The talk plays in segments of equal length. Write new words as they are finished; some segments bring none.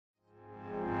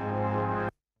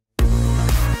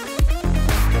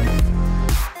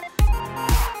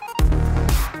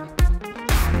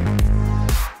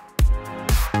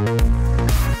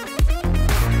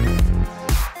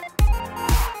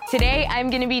I'm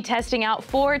gonna be testing out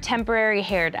 4 temporary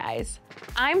hair dyes.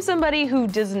 I'm somebody who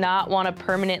does not want to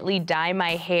permanently dye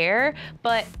my hair,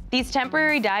 but these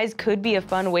temporary dyes could be a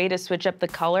fun way to switch up the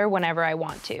color whenever I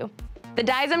want to. The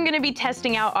dyes I'm gonna be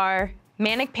testing out are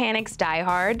Manic Panic Dye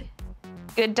Hard,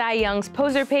 Good Dye Young's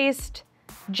Poser Paste,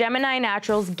 Gemini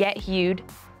Naturals Get Hued,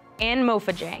 and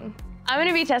Mofajang. I'm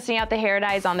gonna be testing out the hair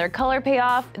dyes on their color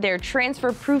payoff, their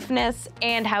transfer proofness,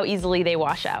 and how easily they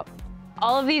wash out.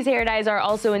 All of these hair dyes are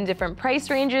also in different price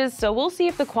ranges, so we'll see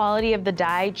if the quality of the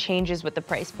dye changes with the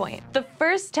price point. The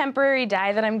first temporary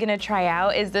dye that I'm gonna try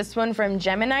out is this one from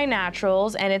Gemini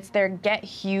Naturals, and it's their Get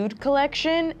Hued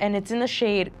collection, and it's in the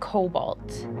shade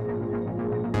Cobalt.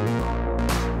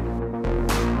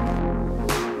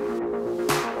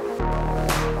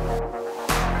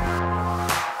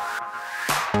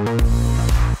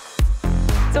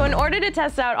 So in order to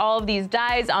test out all of these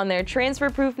dyes on their transfer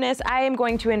proofness, I am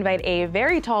going to invite a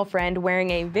very tall friend wearing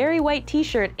a very white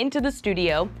t-shirt into the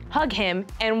studio, hug him,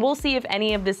 and we'll see if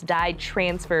any of this dye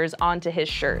transfers onto his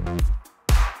shirt.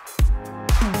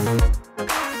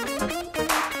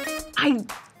 I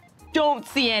don't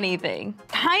see anything.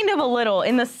 Kind of a little.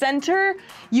 In the center,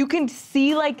 you can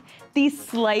see like the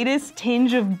slightest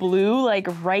tinge of blue, like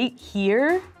right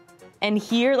here and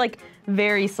here, like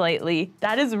very slightly.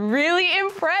 That is really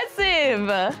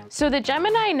impressive. So the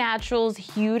Gemini Naturals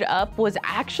Hued Up was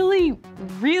actually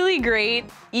really great,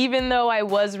 even though I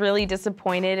was really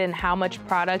disappointed in how much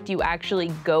product you actually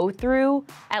go through.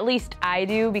 At least I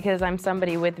do, because I'm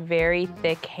somebody with very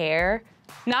thick hair.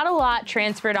 Not a lot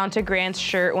transferred onto Grant's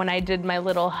shirt when I did my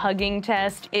little hugging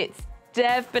test. It's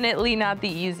definitely not the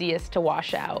easiest to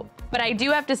wash out. But I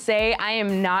do have to say, I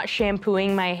am not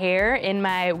shampooing my hair in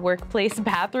my workplace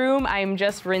bathroom. I'm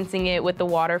just rinsing it with the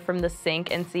water from the sink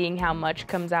and seeing how much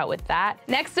comes out with that.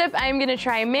 Next up, I'm gonna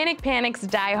try Manic Panic's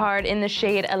Dye Hard in the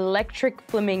shade Electric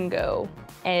Flamingo.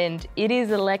 And it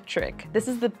is electric. This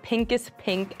is the pinkest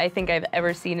pink I think I've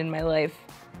ever seen in my life.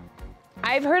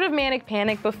 I've heard of Manic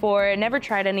Panic before, never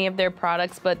tried any of their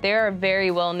products, but they're a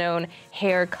very well-known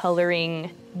hair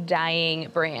coloring, dyeing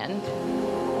brand.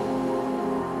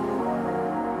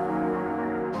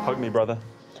 Hug me, brother.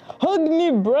 Hug me,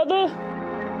 brother.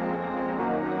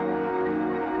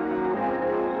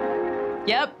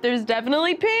 Yep, there's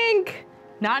definitely pink.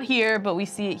 Not here, but we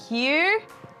see it here.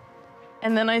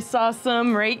 And then I saw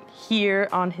some right here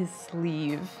on his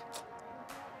sleeve.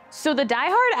 So the Dye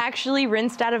Hard actually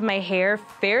rinsed out of my hair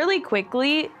fairly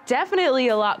quickly, definitely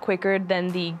a lot quicker than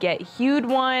the Get Hued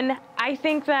one. I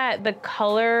think that the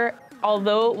color,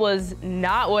 although it was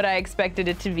not what I expected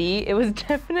it to be, it was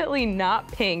definitely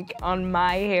not pink on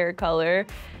my hair color.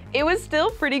 It was still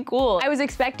pretty cool. I was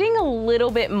expecting a little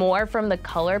bit more from the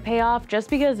color payoff just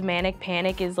because Manic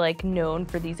Panic is like known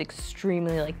for these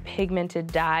extremely like pigmented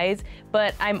dyes,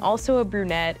 but I'm also a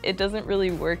brunette. It doesn't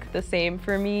really work the same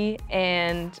for me,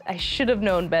 and I should have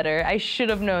known better. I should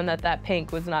have known that that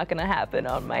pink was not gonna happen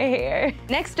on my hair.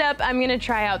 Next up, I'm gonna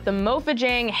try out the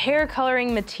Mofajang hair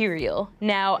coloring material.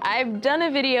 Now, I've done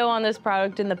a video on this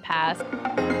product in the past.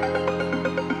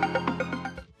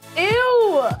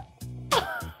 Ew!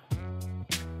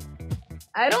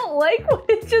 I don't like what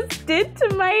it just did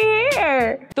to my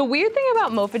hair. The weird thing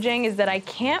about Mofajang is that I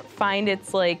can't find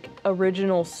its like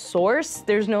original source.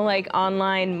 There's no like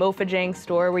online Mofajang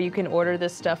store where you can order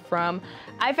this stuff from.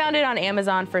 I found it on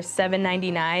Amazon for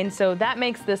 $7.99, so that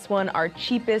makes this one our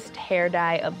cheapest hair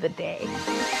dye of the day.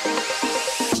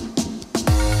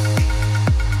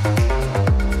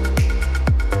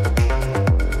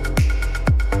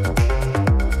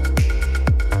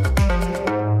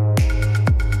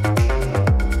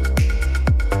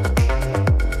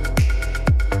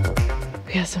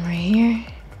 We got some right here.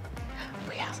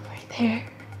 We got some right there.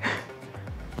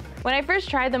 When I first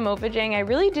tried the Mofajang, I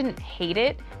really didn't hate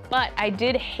it, but I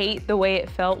did hate the way it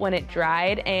felt when it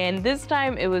dried, and this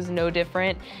time it was no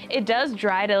different. It does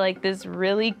dry to like this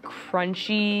really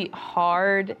crunchy,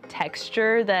 hard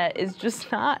texture that is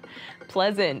just not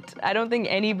pleasant. I don't think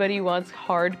anybody wants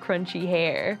hard, crunchy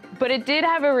hair. But it did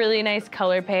have a really nice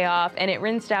color payoff, and it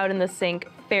rinsed out in the sink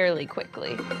fairly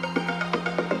quickly.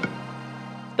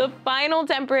 The final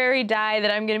temporary dye that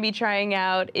I'm gonna be trying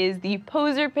out is the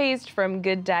Poser Paste from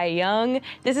Good Dye Young.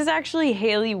 This is actually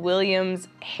Hayley Williams'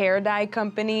 hair dye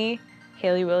company.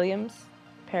 Hayley Williams,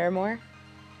 Paramore.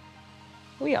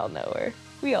 We all know her.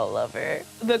 We all love her.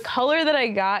 The color that I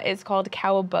got is called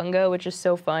Cowabunga, which is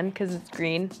so fun because it's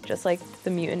green, just like the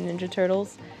Mutant Ninja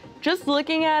Turtles. Just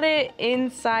looking at it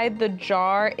inside the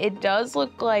jar, it does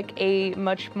look like a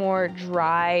much more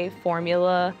dry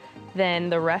formula than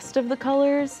the rest of the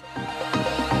colors.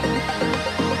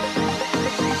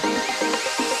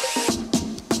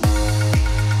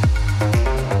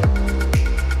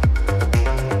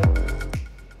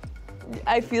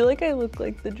 I feel like I look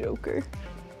like the Joker.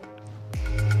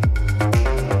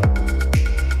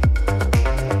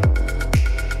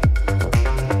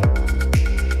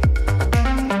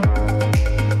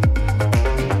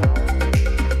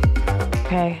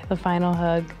 Okay, the final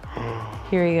hug.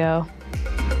 Here we go.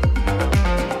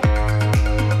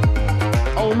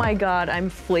 Oh my God, I'm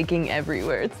flaking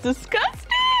everywhere. It's disgusting.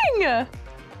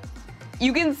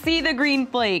 You can see the green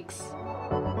flakes.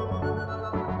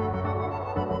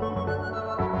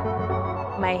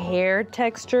 My hair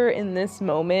texture in this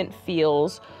moment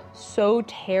feels so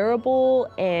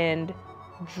terrible and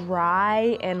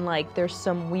dry, and like there's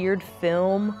some weird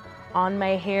film on my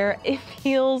hair. It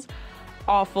feels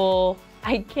awful.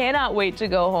 I cannot wait to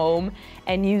go home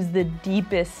and use the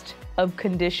deepest of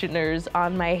conditioners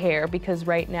on my hair, because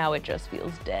right now it just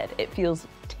feels dead. It feels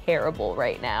terrible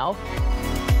right now.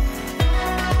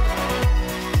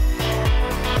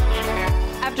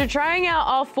 After trying out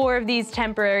all 4 of these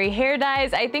temporary hair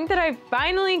dyes, I think that I've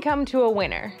finally come to a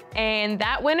winner. And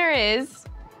that winner is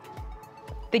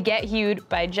the Get Hued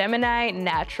by Gemini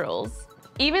Naturals.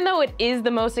 Even though it is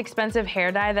the most expensive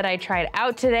hair dye that I tried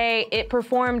out today, it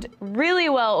performed really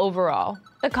well overall.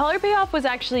 The color payoff was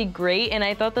actually great, and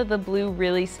I thought that the blue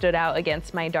really stood out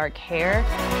against my dark hair.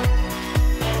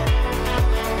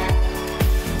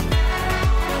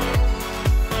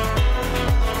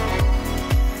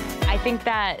 I think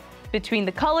that between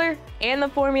the color and the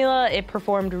formula, it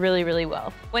performed really, really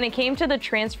well. When it came to the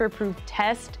transfer proof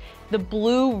test, the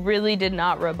blue really did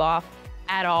not rub off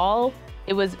at all.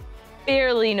 It was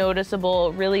barely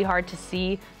noticeable, really hard to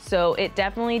see, so it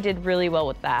definitely did really well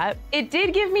with that. It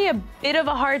did give me a bit of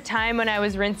a hard time when I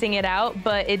was rinsing it out,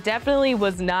 but it definitely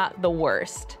was not the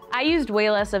worst. I used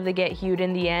way less of the Get Hued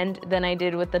in the end than I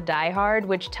did with the Dye Hard,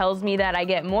 which tells me that I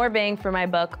get more bang for my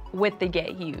buck with the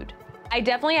Get Hued. I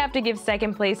definitely have to give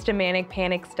second place to Manic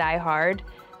Panic Dye Hard.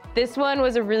 This one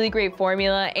was a really great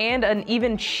formula and an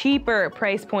even cheaper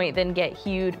price point than Get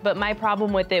Hued, but my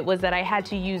problem with it was that I had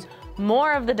to use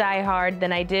more of the Dye Hard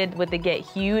than I did with the Get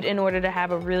Hued in order to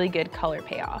have a really good color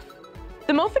payoff.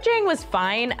 The Mofajang was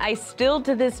fine. I still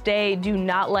to this day do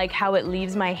not like how it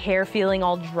leaves my hair feeling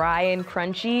all dry and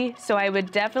crunchy, so I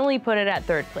would definitely put it at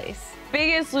 3rd place.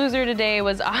 Biggest loser today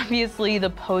was obviously the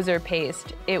Poser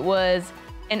Paste. It was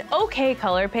an okay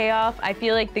color payoff. I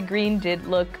feel like the green did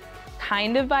look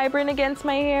kind of vibrant against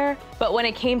my hair, but when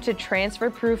it came to transfer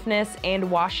proofness and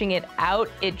washing it out,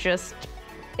 it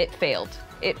failed.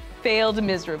 It failed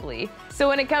miserably. So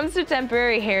when it comes to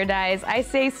temporary hair dyes, I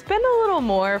say spend a little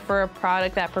more for a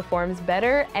product that performs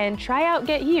better and try out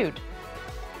Get Hued.